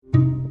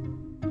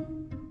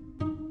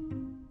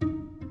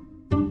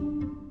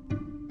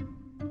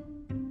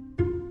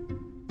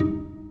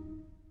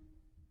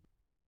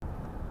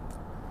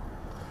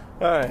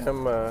Hi,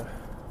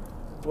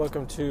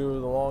 welcome to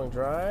The Long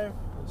Drive.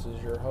 This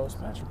is your host,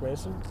 Patrick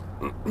Mason.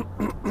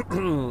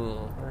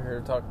 We're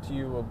here to talk to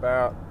you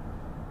about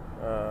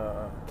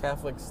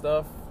Catholic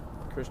stuff,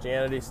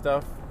 Christianity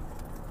stuff.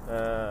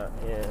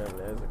 And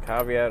as a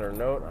caveat or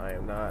note, I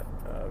am not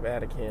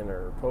Vatican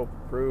or Pope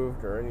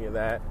approved or any of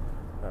that,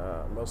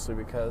 mostly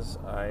because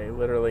I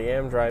literally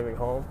am driving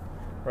home.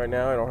 Right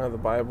now, I don't have the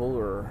Bible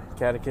or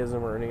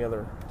catechism or any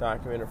other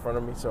document in front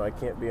of me, so I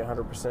can't be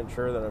 100%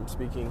 sure that I'm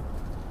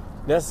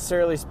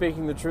necessarily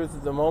speaking the truth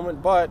at the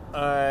moment, but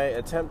I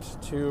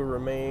attempt to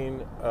remain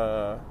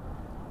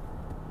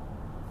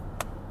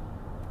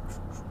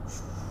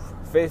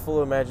faithful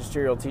to the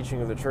magisterial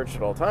teaching of the church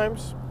at all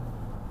times.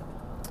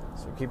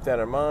 So keep that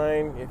in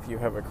mind. If you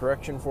have a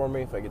correction for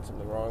me, if I get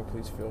something wrong,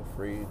 please feel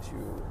free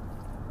to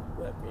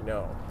let me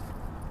know.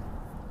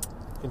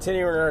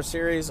 Continuing our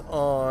series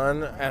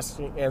on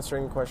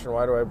answering the question,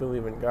 why do I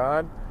believe in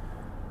God?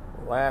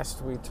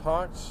 Last we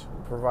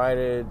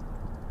provided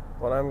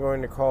what I'm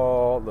going to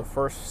call the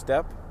first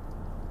step,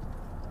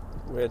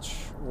 which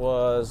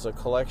was a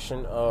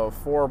collection of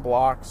 4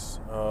 blocks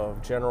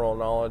of general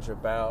knowledge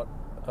about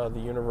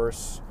the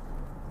universe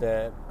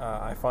that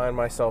I find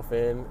myself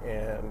in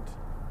and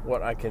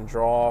what I can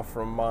draw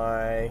from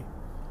my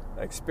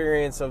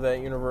experience of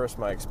that universe,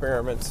 my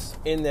experiments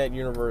in that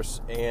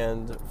universe,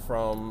 and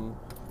from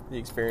the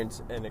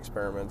experience and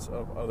experiments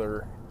of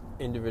other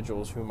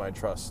individuals whom I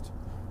trust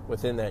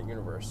within that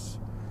universe.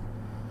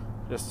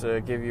 Just to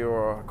give you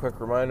a quick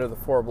reminder, the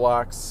 4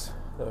 blocks.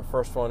 The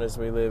first one is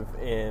we live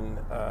in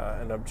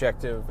an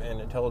objective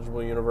and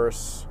intelligible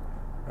universe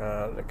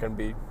that can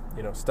be,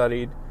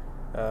 studied,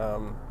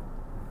 and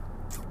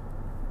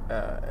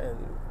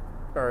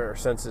our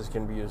senses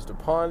can be used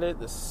upon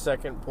it. The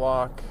second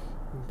block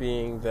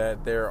being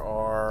that there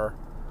are,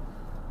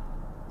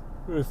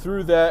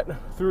 through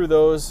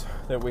those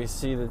that we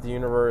see that the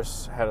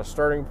universe had a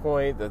starting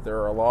point, that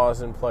there are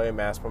laws in play,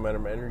 mass,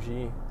 momentum,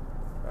 energy,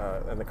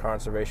 and the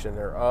conservation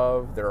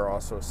thereof. There are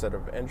also a set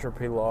of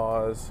entropy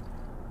laws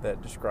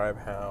that describe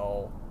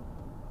how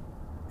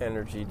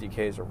energy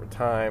decays over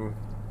time.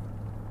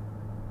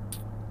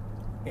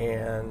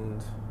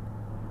 And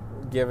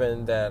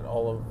given that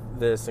all of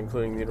this,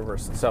 including the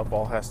universe itself,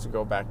 all has to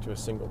go back to a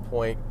single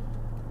point,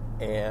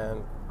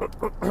 and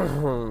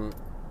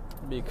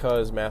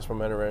because mass,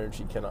 momentum, and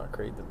energy cannot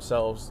create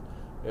themselves,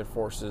 it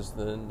forces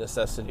the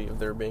necessity of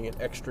there being an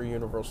extra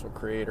universal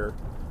creator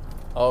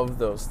of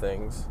those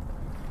things.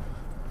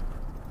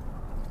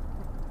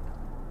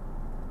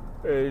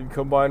 And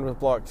combined with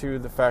block 2,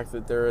 the fact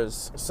that there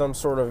is some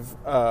sort of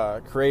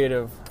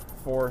creative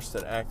force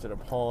that acted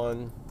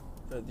upon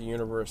the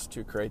universe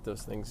to create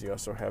those things. You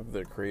also have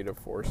the creative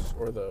force,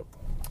 or the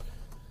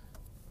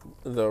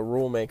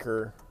rule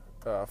maker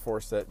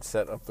force that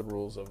set up the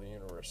rules of the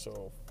universe.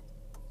 So,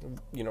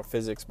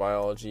 physics,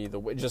 biology,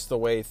 just the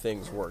way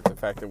things work. The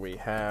fact that we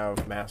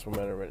have mass,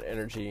 momentum, and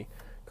energy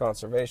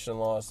conservation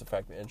laws. The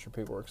fact that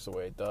entropy works the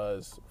way it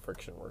does,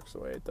 friction works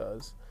the way it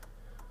does.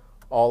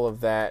 All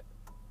of that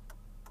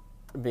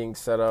being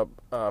set up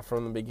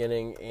from the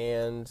beginning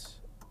and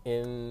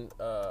in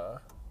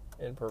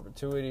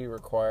perpetuity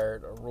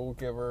required a rule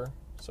giver,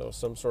 so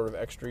some sort of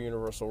extra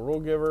universal rule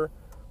giver.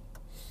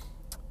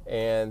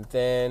 And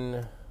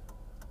then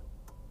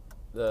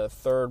the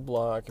third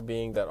block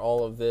being that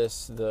all of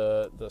this,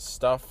 the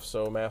stuff,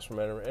 so mass,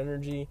 momentum,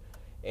 energy,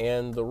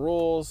 and the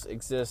rules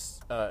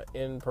exist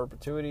in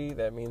perpetuity.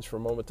 That means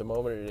from moment to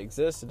moment it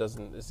exists. It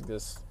doesn't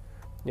exist,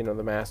 the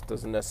mass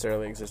doesn't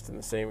necessarily exist in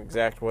the same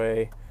exact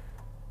way.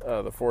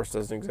 The force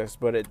doesn't exist,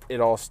 but it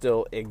all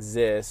still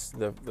exists.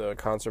 The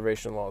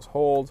conservation laws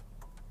hold,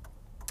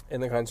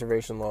 and the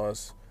conservation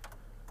laws,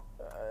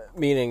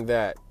 meaning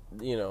that,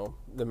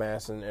 the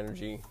mass and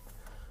energy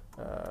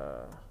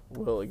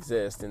will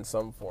exist in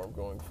some form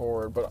going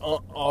forward, but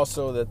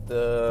also that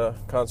the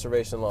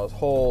conservation laws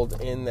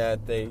hold in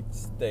that they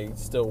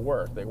still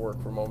work. They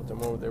work from moment to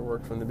moment. They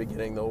work from the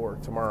beginning. They'll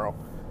work tomorrow.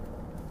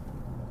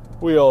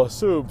 We all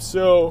assume.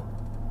 So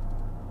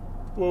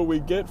what we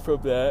get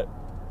from that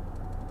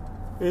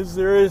is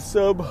there is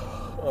some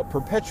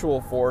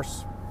perpetual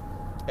force,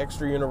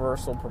 extra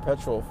universal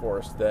perpetual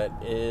force that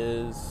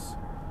is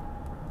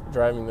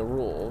driving the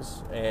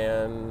rules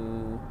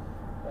and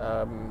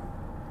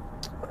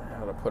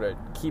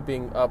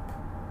keeping up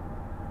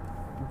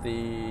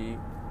the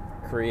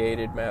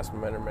created mass,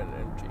 momentum, and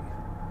energy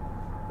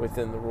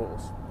within the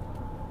rules.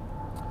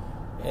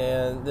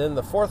 And then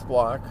the fourth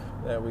block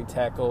that we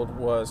tackled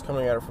was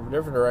coming at it from a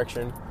different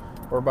direction,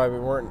 whereby we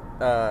weren't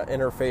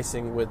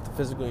interfacing with the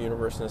physical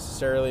universe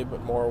necessarily,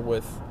 but more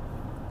with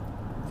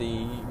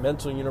the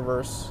mental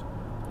universe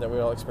that we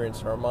all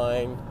experience in our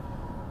mind,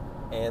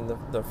 and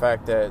the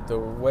fact that the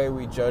way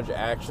we judge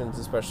actions,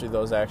 especially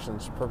those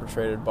actions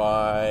perpetrated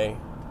by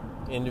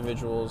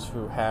individuals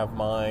who have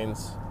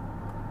minds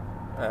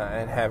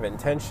and have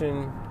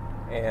intention,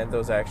 and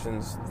those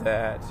actions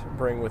that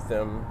bring with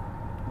them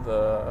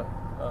the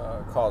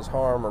cause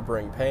harm or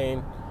bring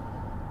pain,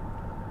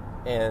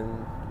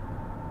 and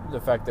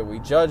the fact that we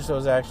judge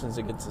those actions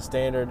against the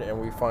standard, and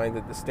we find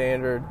that the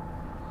standard,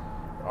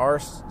 our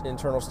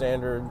internal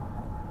standard,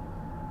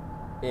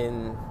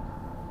 in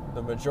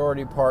the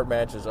majority part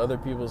matches other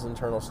people's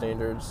internal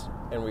standards,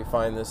 and we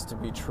find this to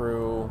be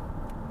true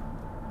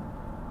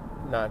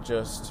not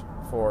just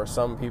for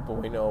some people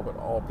we know, but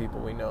all people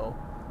we know,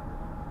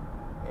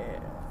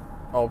 and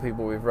all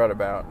people we've read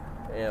about,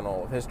 and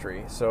all of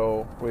history.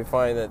 So we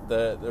find that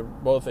they're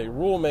both a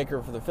rule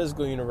maker for the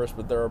physical universe,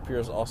 but there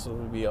appears also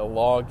to be a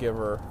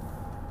lawgiver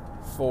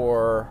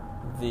for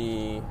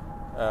the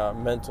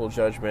mental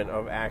judgment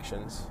of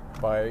actions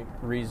by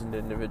reasoned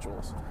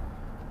individuals,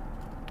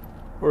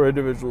 or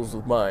individuals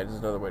with minds is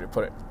another way to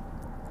put it.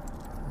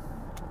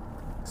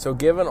 So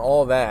given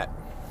all that,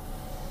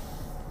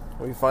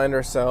 we find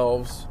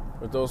ourselves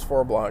with those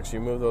 4 blocks. You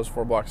move those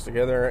 4 blocks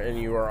together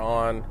and you are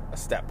on a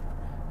step.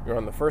 You're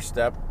on the first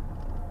step,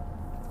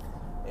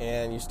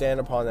 and you stand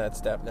upon that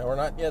step. Now, we're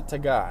not yet to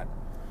God.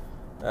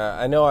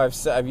 I know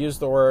I've used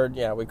the word,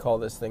 we call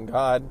this thing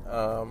God,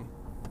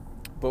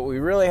 but we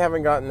really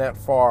haven't gotten that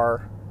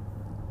far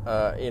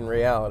in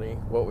reality.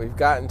 What we've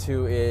gotten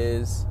to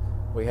is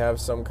we have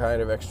some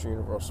kind of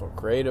extra-universal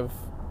creative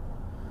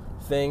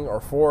thing or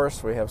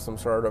force. We have some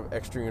sort of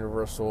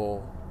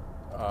extra-universal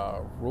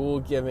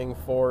rule-giving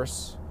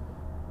force.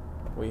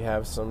 We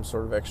have some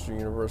sort of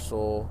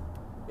extra-universal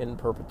in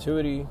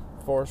perpetuity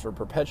force or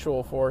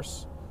perpetual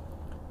force.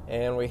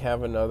 And we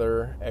have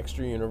another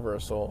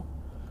extra-universal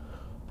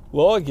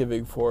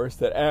law-giving force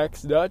that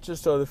acts not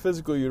just on the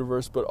physical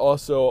universe, but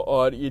also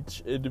on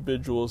each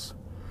individual's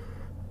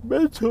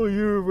mental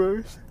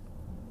universe.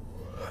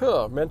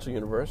 Mental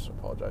universe, I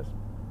apologize.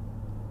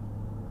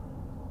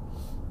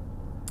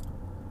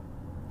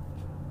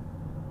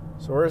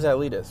 So where does that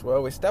lead us?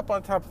 Well, we step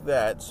on top of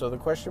that, so the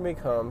question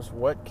becomes,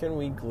 what can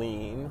we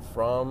glean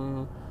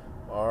from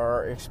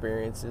our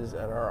experiences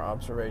and our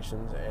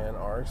observations and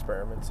our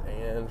experiments,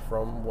 and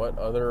from what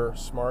other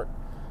smart,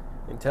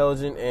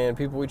 intelligent, and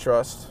people we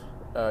trust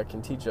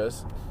can teach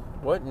us?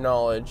 What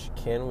knowledge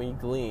can we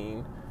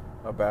glean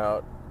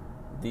about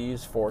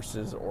these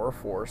forces or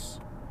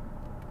force,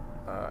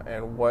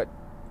 and where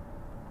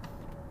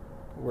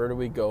do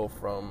we go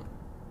from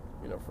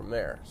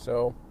there?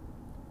 So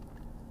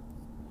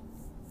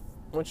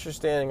once you're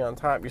standing on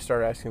top, you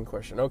start asking the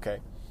question, okay,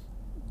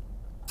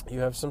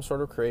 you have some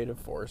sort of creative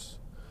force,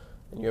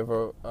 and you have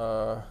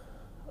a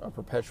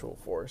perpetual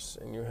force,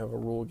 and you have a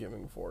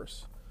rule-giving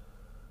force,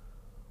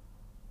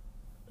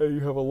 and you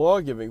have a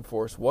law-giving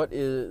force. What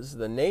is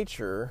the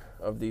nature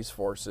of these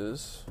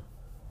forces?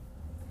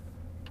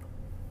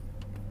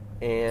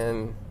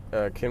 And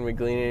can we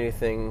glean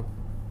anything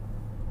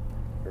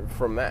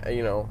from that,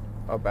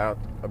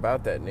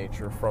 about that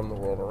nature from the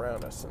world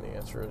around us? And the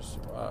answer is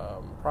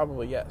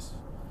probably yes.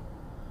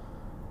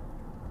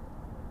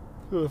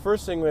 So the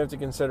first thing we have to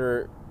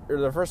consider, or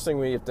the first thing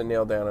we have to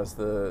nail down, is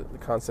the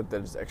concept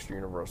that is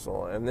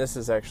extra-universal. And this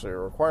is actually a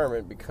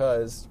requirement,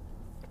 because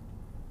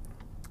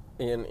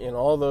in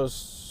all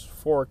those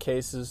 4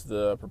 cases,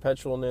 the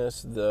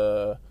perpetualness,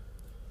 the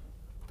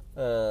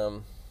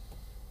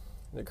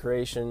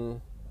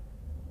creation,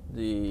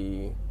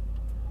 the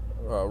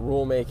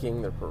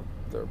rule-making, the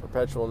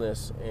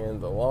perpetualness, and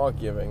the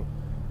law-giving,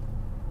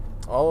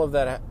 all of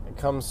that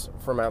comes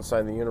from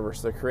outside the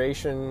universe. The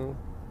creation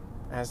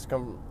has to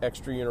come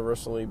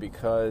extra-universally,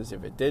 because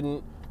if it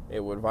didn't, it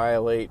would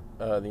violate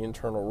the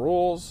internal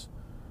rules.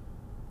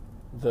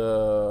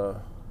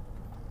 The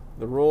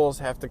rules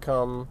have to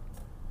come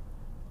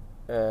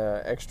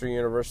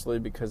extra-universally,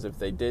 because if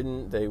they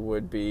didn't, they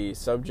would be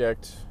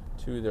subject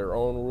to their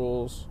own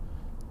rules,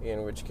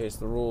 in which case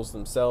the rules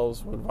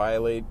themselves would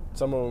violate,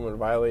 some of them would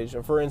violate.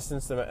 For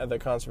instance, the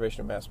conservation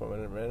of mass,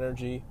 momentum, and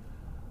energy,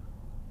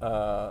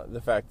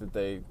 the fact that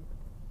they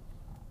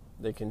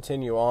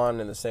continue on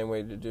in the same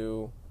way to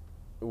do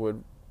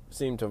would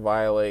seem to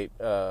violate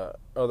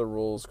other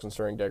rules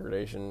concerning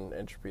degradation,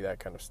 entropy, that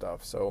kind of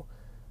stuff. So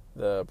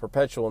the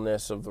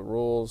perpetualness of the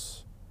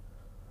rules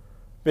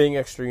being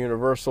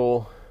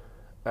extra-universal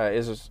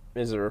is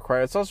a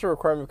requirement. It's also a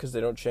requirement because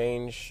they don't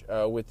change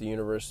with the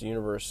universe. The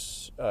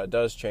universe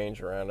does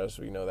change around us.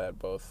 We know that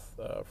both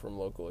from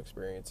local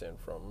experience and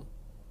from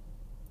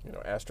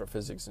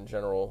astrophysics in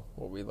general.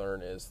 What we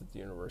learn is that the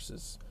universe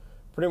is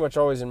pretty much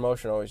always in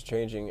motion, always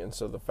changing, and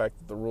so the fact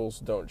that the rules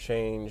don't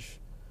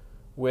change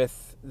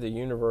with the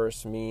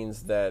universe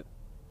means that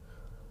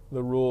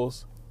the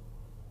rules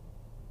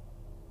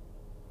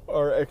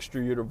are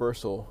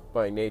extra-universal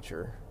by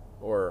nature,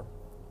 or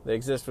they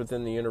exist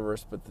within the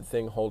universe, but the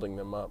thing holding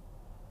them up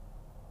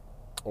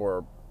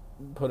or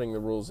putting the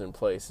rules in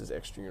place is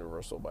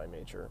extra-universal by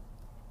nature.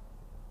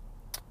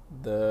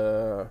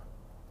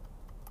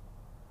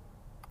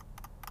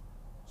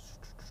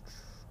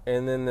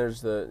 And then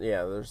there's the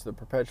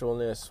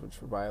perpetualness,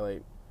 which would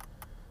violate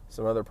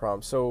some other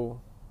problems.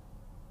 So,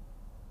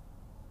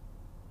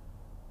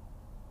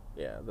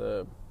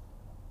 the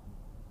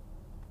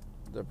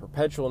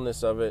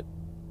perpetualness of it,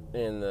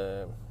 and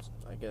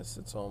I guess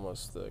it's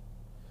almost you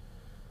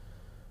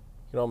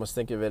can almost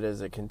think of it as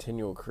a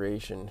continual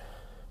creation,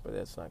 but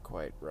that's not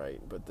quite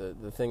right. But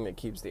the thing that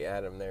keeps the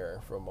atom there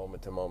from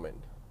moment to moment,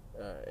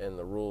 and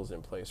the rules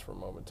in place from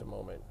moment to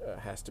moment,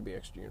 has to be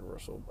extra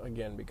universal,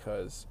 again,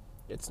 because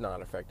it's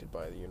not affected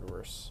by the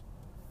universe,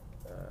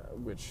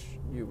 which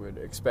you would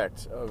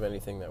expect of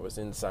anything that was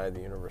inside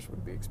the universe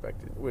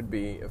would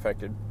be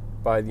affected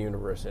by the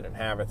universe it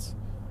inhabits.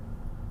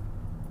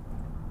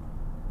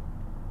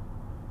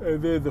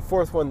 And then the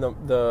fourth one,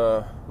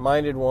 the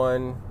minded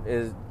one,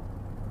 is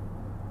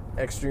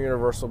extra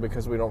universal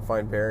because we don't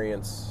find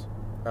variance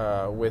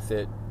with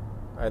it,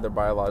 either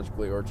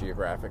biologically or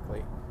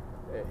geographically.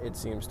 It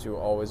seems to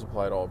always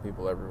apply to all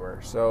people everywhere.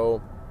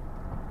 So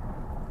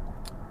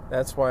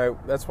that's why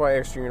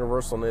extra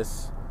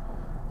universalness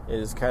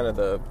is kind of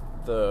the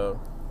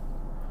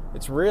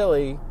it's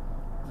really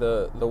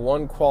the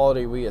one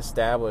quality we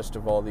established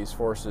of all these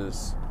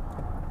forces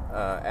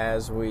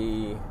as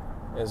we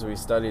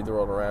studied the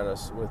world around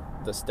us, with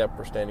the step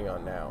we're standing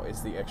on now,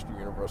 is the extra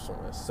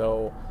universalness.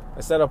 So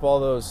I set up all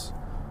those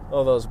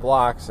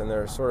blocks, and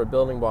they're sort of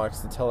building blocks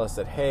to tell us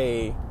that,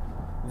 hey,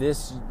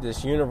 this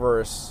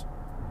universe,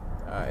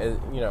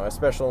 as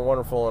special and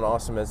wonderful and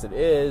awesome as it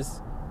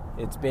is,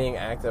 it's being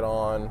acted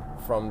on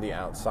from the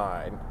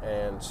outside.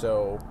 And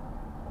so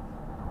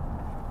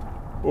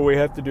what we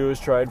have to do is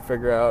try and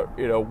figure out,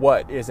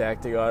 what is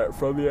acting on it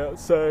from the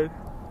outside.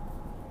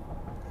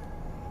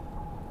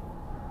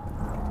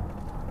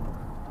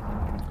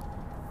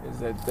 Is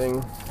that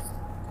thing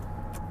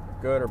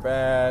good or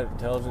bad,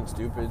 intelligent,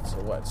 stupid, so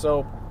what?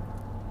 So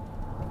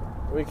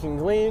we can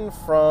glean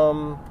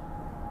from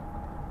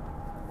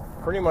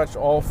pretty much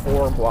all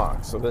four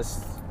blocks. So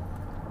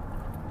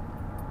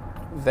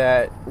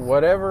that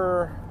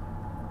whatever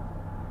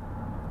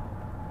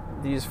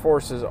these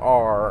forces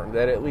are,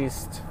 that at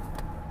least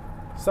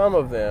some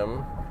of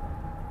them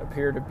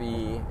appear to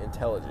be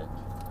intelligent.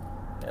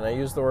 And I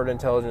use the word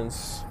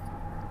intelligence,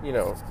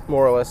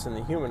 more or less in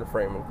the human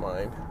frame of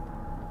mind,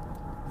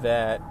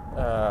 that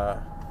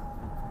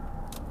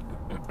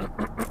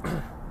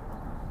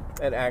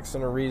it acts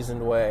in a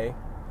reasoned way,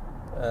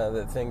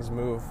 that things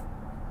move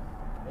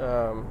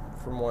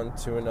from one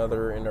to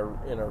another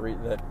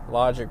that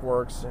logic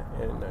works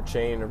in a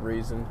chain of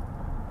reason,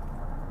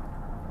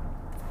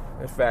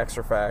 that facts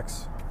are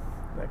facts,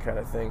 that kind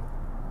of thing.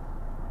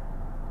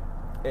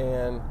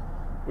 And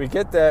we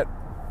get that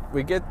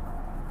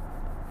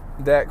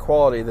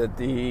quality that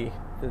the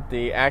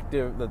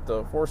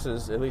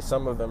forces, at least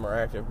some of them, are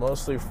active,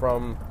 mostly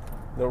from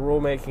the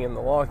rulemaking and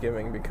the law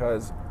giving,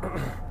 because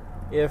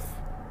if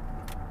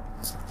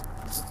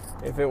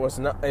it was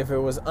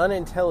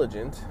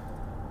unintelligent,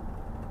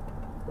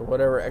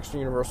 whatever extra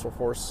universal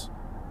force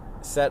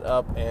set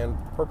up and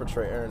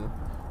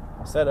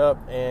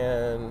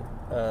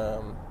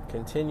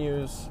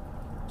continues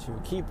to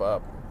keep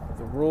up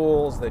the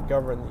rules that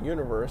govern the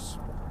universe,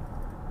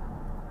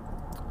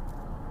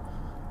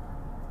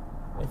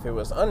 if it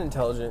was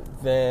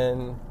unintelligent,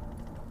 then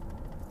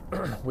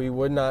we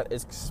would not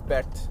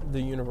expect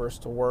the universe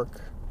to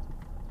work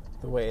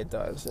the way it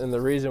does. And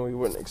the reason we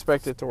wouldn't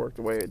expect it to work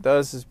the way it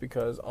does is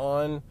because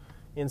on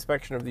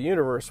inspection of the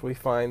universe, we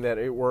find that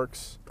it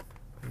works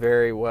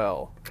very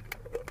well.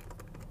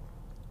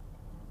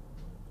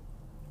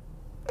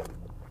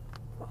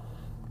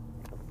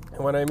 And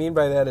what I mean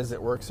by that is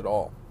it works at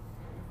all.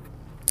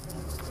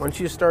 Once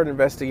you start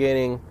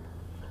investigating,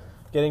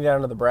 getting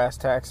down to the brass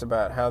tacks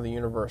about how the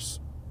universe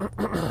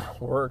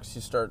works,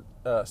 you start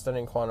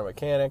studying quantum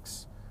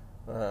mechanics,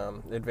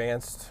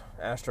 advanced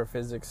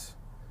astrophysics.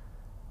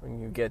 When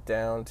you get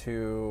down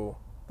to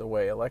the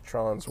way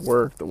electrons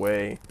work, the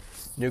way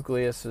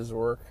nucleuses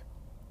work,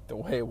 the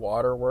way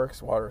water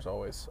works. Water's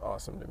always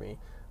awesome to me.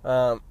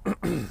 The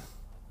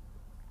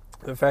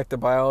fact that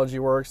biology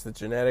works, that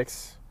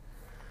genetics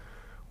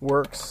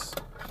works,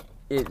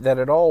 that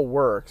it all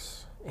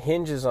works,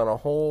 hinges on a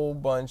whole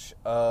bunch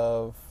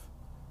of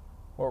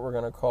what we're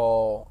going to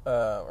call,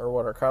 or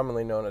what are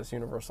commonly known as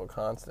universal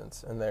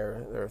constants. And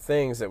there are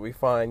things that we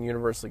find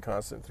universally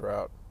constant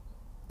throughout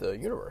the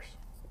universe,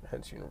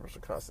 hence universal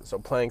constant. So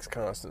Planck's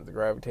constant, the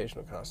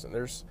gravitational constant,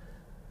 there's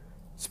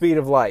speed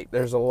of light.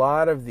 There's a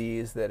lot of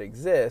these that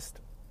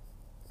exist.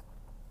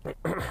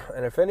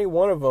 And if any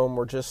one of them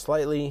were just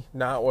slightly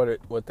not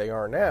what they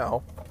are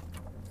now,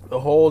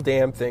 the whole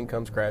damn thing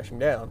comes crashing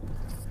down.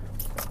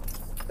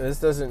 This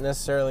doesn't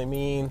necessarily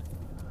mean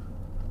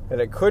that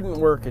it couldn't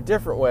work a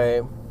different way.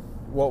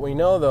 What we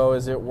know, though,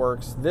 is it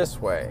works this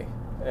way.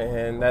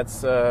 And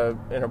that's an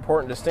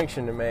important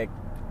distinction to make.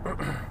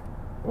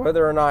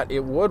 Whether or not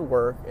it would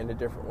work in a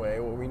different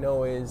way, what we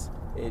know is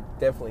it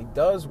definitely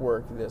does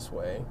work this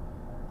way.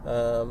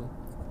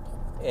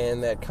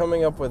 And that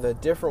coming up with a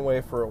different way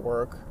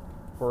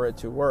for it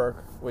to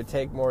work would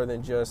take more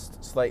than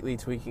just slightly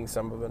tweaking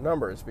some of the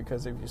numbers.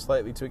 Because if you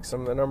slightly tweak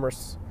some of the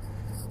numbers,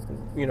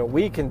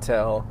 we can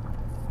tell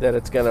that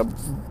it's going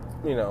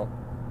to,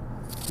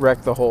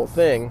 wreck the whole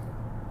thing.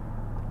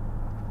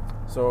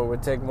 So it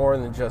would take more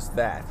than just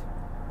that.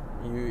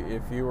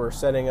 If you were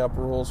setting up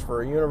rules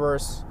for a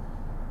universe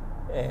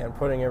and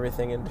putting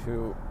everything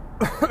into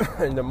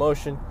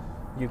motion,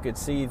 you could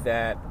see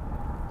that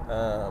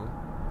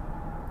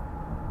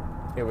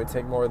It would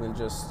take more than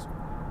just,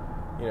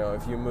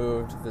 if you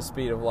moved the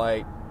speed of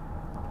light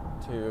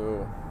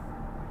to,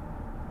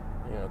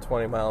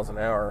 20 miles an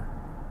hour,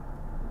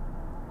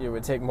 it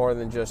would take more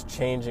than just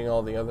changing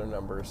all the other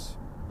numbers.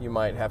 You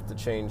might have to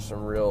change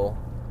you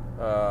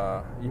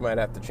might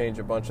have to change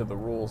a bunch of the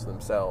rules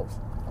themselves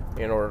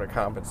in order to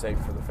compensate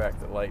for the fact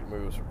that light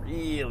moves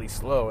really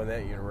slow in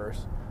that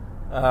universe.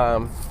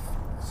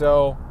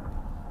 So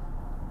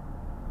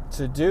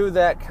to do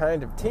that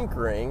kind of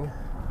tinkering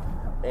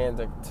and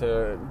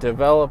to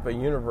develop a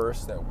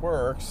universe that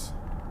works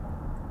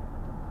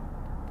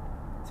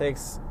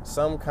takes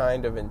some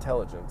kind of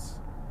intelligence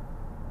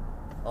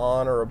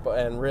on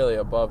and really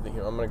above the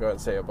human. I'm going to go ahead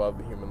and say above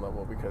the human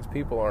level, because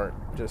people aren't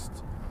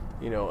just,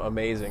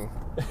 amazing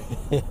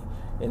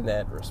in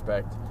that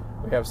respect.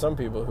 We have some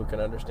people who can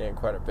understand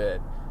quite a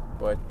bit,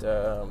 but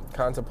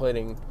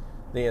contemplating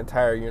the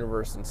entire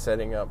universe and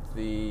setting up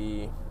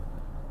the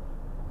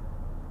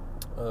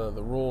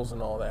rules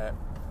and all that,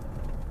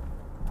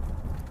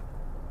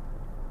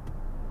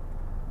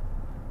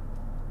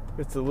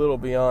 it's a little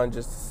beyond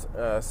just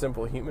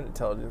simple human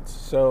intelligence.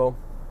 So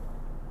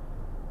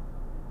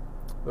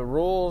the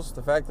rules,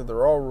 the fact that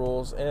they're all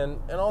rules, and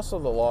also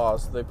the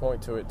laws, they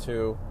point to it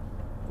too,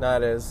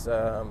 not as,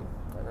 I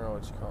don't know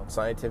what you call it,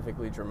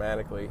 scientifically,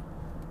 dramatically,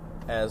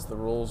 as the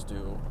rules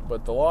do,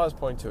 but the laws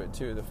point to it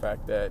too, the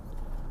fact that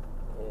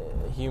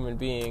human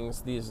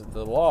beings,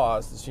 the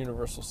laws, this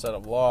universal set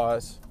of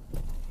laws,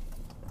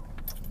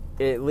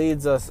 it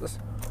leads us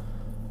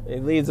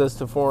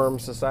to form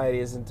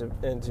societies and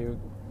to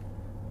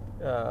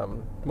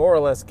more or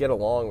less get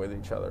along with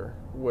each other.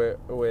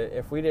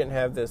 If we didn't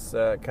have this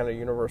kind of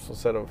universal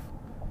set of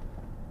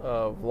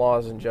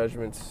laws and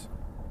judgments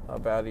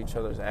about each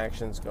other's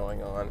actions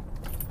going on,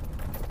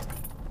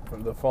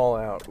 the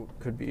fallout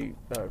could be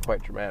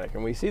quite dramatic.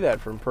 And we see that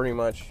from pretty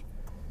much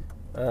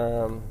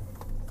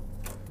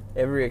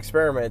every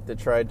experiment that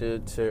tried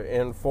to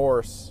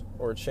enforce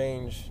or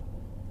change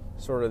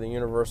sort of the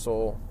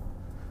universal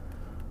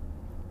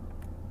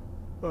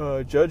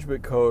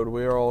judgment code.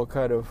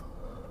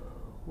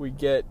 We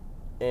get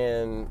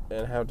and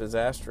how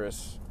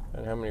disastrous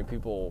and how many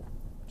people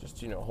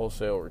just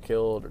wholesale were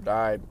killed or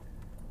died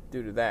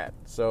due to that.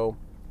 So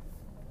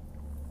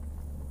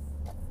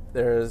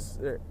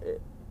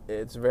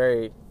it's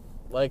very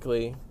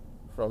likely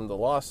from the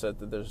law set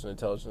that there's an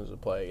intelligence at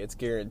play. It's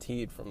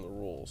guaranteed from the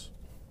rules.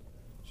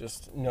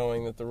 Just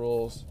knowing that the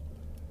rules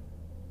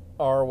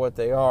are what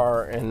they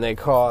are and they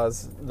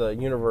cause the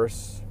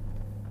universe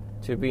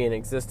to be in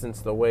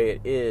existence the way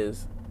it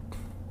is,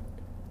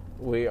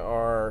 we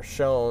are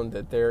shown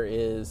that there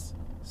is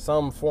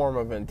some form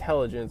of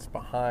intelligence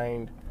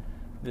behind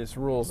these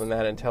rules, and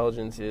that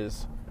intelligence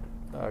is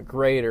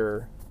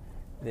greater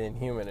than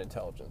human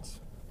intelligence.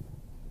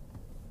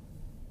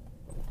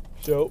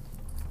 So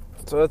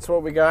that's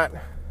what we got.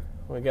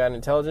 We got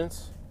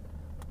intelligence,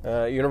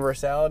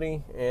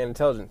 universality, and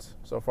intelligence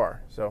so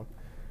far. So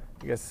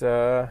I guess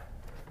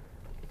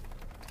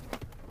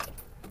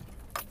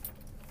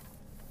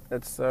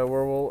that's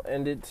where we'll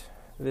end it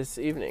this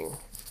evening.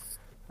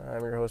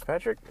 I'm your host,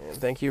 Patrick, and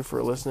thank you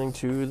for listening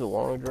to The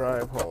Long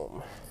Drive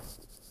Home.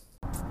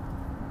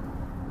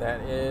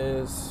 That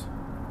is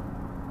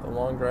The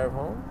Long Drive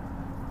Home.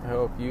 I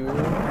hope you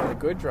had a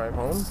good drive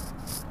home,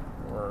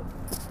 or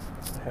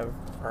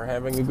are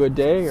having a good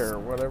day,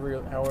 or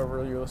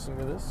however you're listening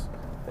to this,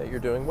 that you're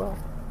doing well.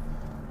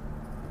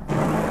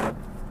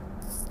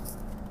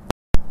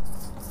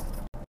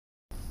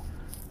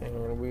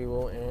 And we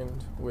will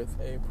end with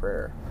a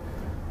prayer.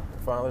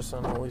 Father,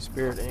 Son, Holy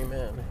Spirit,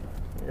 amen.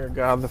 Dear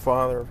God, the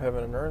Father of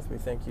heaven and earth, we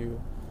thank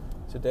you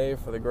today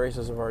for the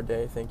graces of our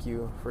day. Thank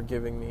you for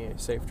giving me a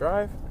safe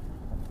drive,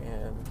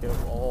 and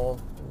give all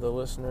the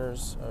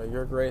listeners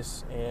your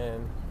grace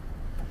and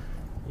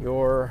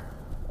your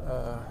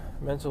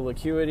mental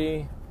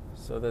acuity,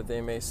 so that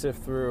they may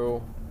sift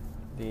through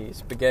the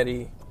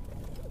spaghetti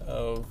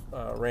of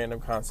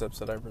random concepts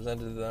that I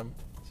presented to them,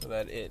 so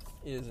that it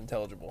is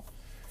intelligible.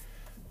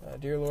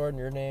 Dear Lord, in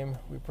your name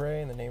we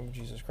pray, in the name of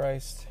Jesus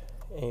Christ,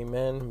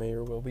 amen. May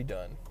your will be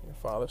done. Your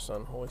Father,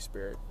 Son, Holy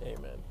Spirit,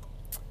 amen.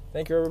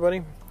 Thank you,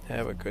 everybody.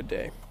 Have a good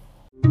day.